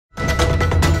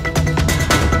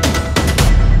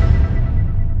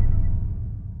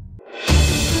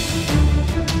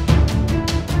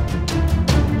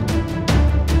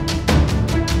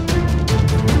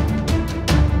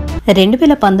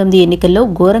2019 ఎన్నికల్లో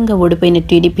ఘోరంగా ఓడిపోయిన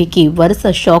టీడీపీకి వరుస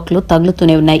షాక్లు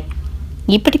తగులుతూనే ఉన్నాయి.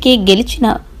 ఇప్పటికే గెలిచిన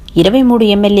 23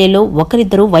 ఎమ్మెల్యేలో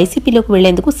ఒకరిద్దరు వైసీపీలోకి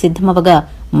వెళ్లేందుకు సిద్ధమవగా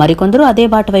మరికొందరు అదే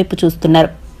బాట వైపు చూస్తున్నారు.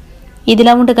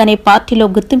 ఇదిలా ఉండగానే పార్టీలో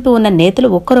గుర్తింపు ఉన్న నేతలు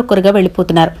ఒక్కరొక్కరుగా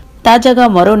వెళ్లిపోతున్నారు. తాజాగా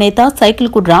మరో నేత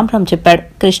సైకిల్కు రామ్ చెప్పాడు.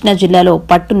 కృష్ణా జిల్లాలో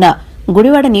పట్టున్న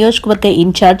గుడివాడ నియోజకవర్గ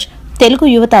ఇన్ఛార్జ్ తెలుగు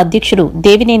యువత అధ్యక్షుడు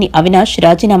దేవినేని అవినాష్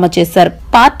రాజీనామా చేశారు.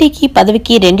 పార్టీకి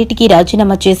పదవికి రెండింటికి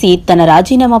రాజీనామా చేసి తన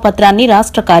రాజీనామా పత్రాన్ని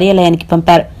రాష్ట్ర కార్యాలయానికి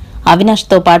పంపారు. అవినాష్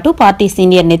తో పాటు పార్టీ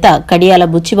సీనియర్ నేత కడియాల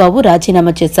బుచ్చిబాబు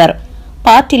రాజీనామా చేశారు.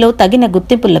 పార్టీలో తగిన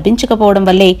గుర్తింపు లభించకపోవడం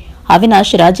వల్లే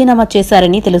అవినాష్ రాజీనామా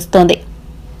చేశారని తెలుస్తోంది.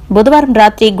 బుధవారం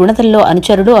రాత్రి గుణదల్లో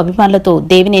అనుచరులు అభిమానులతో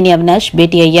దేవినేని అవినాష్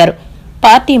భేటీ అయ్యారు.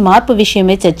 పార్టీ మార్పు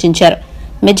విషయమే చర్చించారు.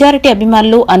 మెజారిటీ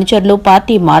అభిమానులు అనుచరులు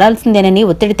పార్టీ మారాల్సిందేనని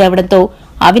ఒత్తిడి తేవడంతో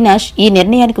అవినాష్ ఈ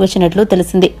నిర్ణయానికి వచ్చినట్లు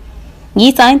తెలిసింది. ఈ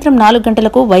సాయంత్రం 4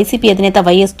 గంటలకు వైసీపీ అధినేత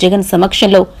వైఎస్ జగన్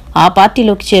సమక్షంలో ఆ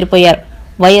పార్టీలోకి చేరిపోయారు.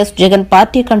 వైఎస్ జగన్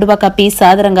పార్టీ కండువా కప్పి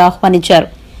సాదరంగా ఆహ్వానించారు.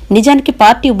 నిజానికి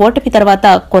పార్టీ ఓటమి తర్వాత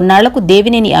కొన్నాళ్లకు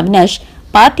దేవినేని అవినాష్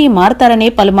పార్టీ మారతారనే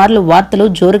పలుమార్లు వార్తలు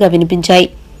జోరుగా వినిపించాయి.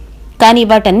 కానీ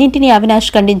వాటన్నింటినీ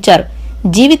అవినాష్ ఖండించారు.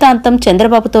 జీవితాంతం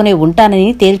చంద్రబాబుతోనే ఉంటానని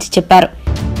తేల్చి చెప్పారు.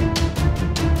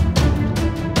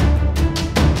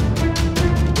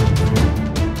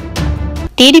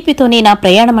 టీడీపీతోనే నా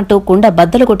ప్రయాణమంటూ కుండ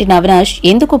బద్దలు కొట్టిన అవినాష్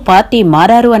ఎందుకు పార్టీ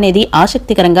మారారు అనేది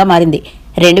ఆసక్తికరంగా మారింది.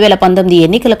 2019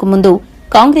 ఎన్నికలకు ముందు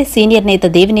కాంగ్రెస్ సీనియర్ నేత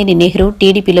దేవినేని నెహ్రూ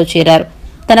టీడీపీలో చేరారు.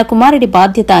 తన కుమారుడి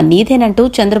బాధ్యత నీదేనంటూ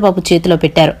చంద్రబాబు చేతిలో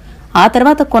పెట్టారు. ఆ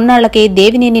తర్వాత కొన్నాళ్లకే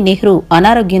దేవినేని నెహ్రూ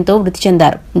అనారోగ్యంతో మృతి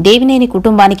చెందారు. దేవినేని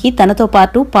కుటుంబానికి తనతో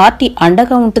పాటు పార్టీ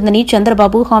అండగా ఉంటుందని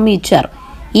చంద్రబాబు హామీ ఇచ్చారు.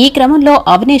 ఈ క్రమంలో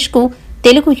అవినాష్ కు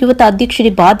తెలుగు యువత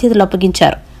అధ్యక్షుడి బాధ్యతలు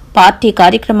అప్పగించారు. పార్టీ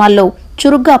కార్యక్రమాల్లో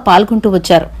చురుగ్గా పాల్గొంటూ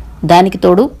వచ్చారు. దానికి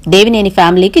తోడు దేవినేని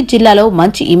ఫ్యామిలీకి జిల్లాలో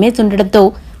మంచి ఇమేజ్ ఉండడంతో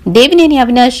దేవినేని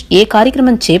అవినాష్ ఏ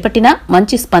కార్యక్రమం చేపట్టినా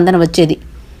మంచి స్పందన వచ్చేది.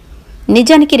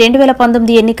 నిజానికి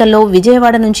 2019 ఎన్నికల్లో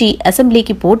విజయవాడ నుంచి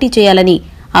అసెంబ్లీకి పోటీ చేయాలని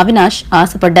అవినాష్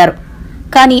ఆశపడ్డారు.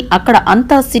 కానీ అక్కడ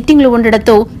అంతా సిట్టింగ్లు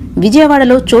ఉండడంతో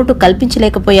విజయవాడలో చోటు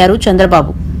కల్పించలేకపోయారు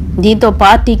చంద్రబాబు. దీంతో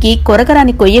పార్టీకి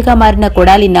కొరకరాని కొయ్యగా మారిన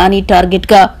కొడాలి నాని టార్గెట్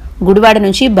గా గుడివాడ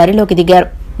నుంచి బరిలోకి దిగారు.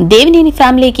 దేవినేని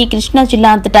ఫ్యామిలీకి కృష్ణా జిల్లా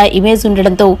అంతటా ఇమేజ్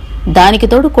ఉండడంతో దానికి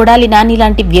తోడు కొడాలి నాని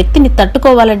లాంటి వ్యక్తిని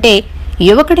తట్టుకోవాలంటే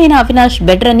యువకుడైన అవినాష్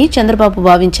బెటర్ అని చంద్రబాబు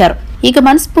భావించారు. ఇక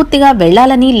మనస్ఫూర్తిగా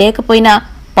వెళ్లాలని లేకపోయినా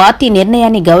పార్టీ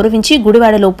నిర్ణయాన్ని గౌరవించి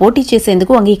గుడివాడలో పోటీ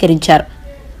చేసేందుకు అంగీకరించారు.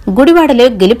 గుడివాడలో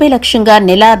గెలిపే లక్ష్యంగా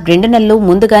 1-2 నెలలు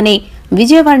ముందుగానే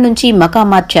విజయవాడ నుంచి మకాం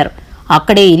మార్చారు.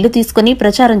 అక్కడే ఇల్లు తీసుకుని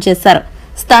ప్రచారం చేశారు.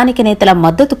 స్థానిక నేతల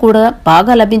మద్దతు కూడా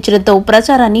బాగా లభించడంతో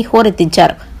ప్రచారాన్ని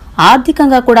హోరెత్తించారు.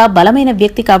 ఆర్థికంగా కూడా బలమైన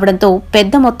వ్యక్తి కావడంతో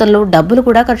పెద్ద మొత్తంలో డబ్బులు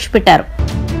కూడా ఖర్చు పెట్టారు.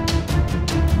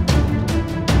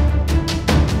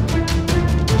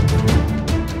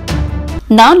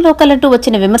 నాన్ లోకల్ అంటూ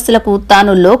వచ్చిన విమర్శలకు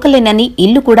తాను లోకలేనని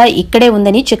ఇల్లు కూడా ఇక్కడే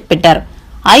ఉందని చెక్ పెట్టారు.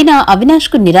 అయినా అవినాష్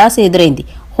కు నిరాశ ఎదురైంది.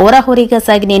 హోరాహోరీగా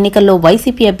సాగిన ఎన్నికల్లో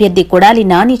వైసీపీ అభ్యర్థి కొడాలి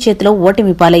నాని చేతిలో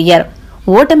ఓటమి పాలయ్యారు.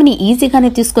 ఓటమిని ఈజీగానే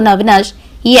తీసుకున్న అవినాష్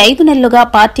ఈ 5 నెలలుగా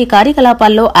పార్టీ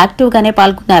కార్యకలాపాల్లో యాక్టివ్గానే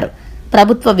పాల్గొన్నారు.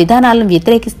 ప్రభుత్వ విధానాలను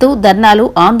వ్యతిరేకిస్తూ ధర్నాలు,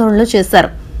 ఆందోళనలు చేశారు.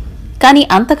 కానీ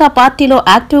అంతగా పార్టీలో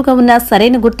యాక్టివ్గా ఉన్న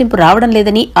సరైన గుర్తింపు రావడం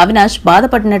లేదని అవినాష్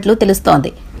బాధపడినట్లు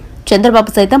తెలుస్తోంది.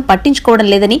 చంద్రబాబు సైతం పట్టించుకోవడం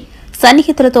లేదని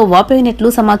సన్నిహితులతో వాపోయినట్లు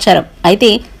సమాచారం. అయితే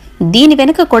దీని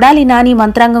వెనుక కొడాలి నాని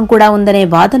మంత్రాంగం కూడా ఉందనే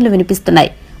వాదనలు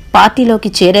వినిపిస్తున్నాయి. పార్టీలోకి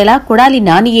చేరేలా కొడాలి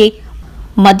నానియే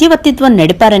మధ్యవర్తిత్వం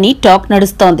నడిపారని టాక్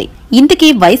నడుస్తోంది. ఇంతకీ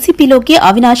వైసీపీలోకి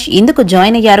అవినాష్ ఎందుకు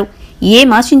జాయిన్ అయ్యారు?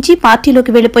 ఏమాశించి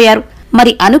పార్టీలోకి వెళ్లిపోయారు?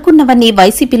 మరి అనుకున్నవన్నీ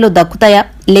వైసీపీలో దక్కుతాయా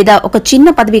లేదా ఒక చిన్న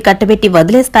పదవి కట్టబెట్టి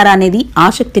వదిలేస్తారా అనేది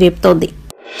ఆసక్తి రేపుతోంది.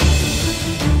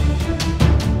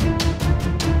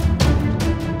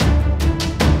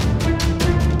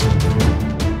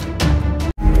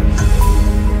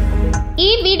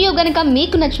 ఈ వీడియో గనుక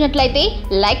మీకు నచ్చినట్లయితే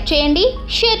లైక్ చేయండి,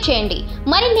 షేర్ చేయండి.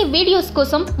 మరిన్ని వీడియోస్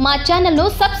కోసం మా ఛానల్ను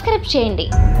సబ్స్క్రైబ్ చేయండి.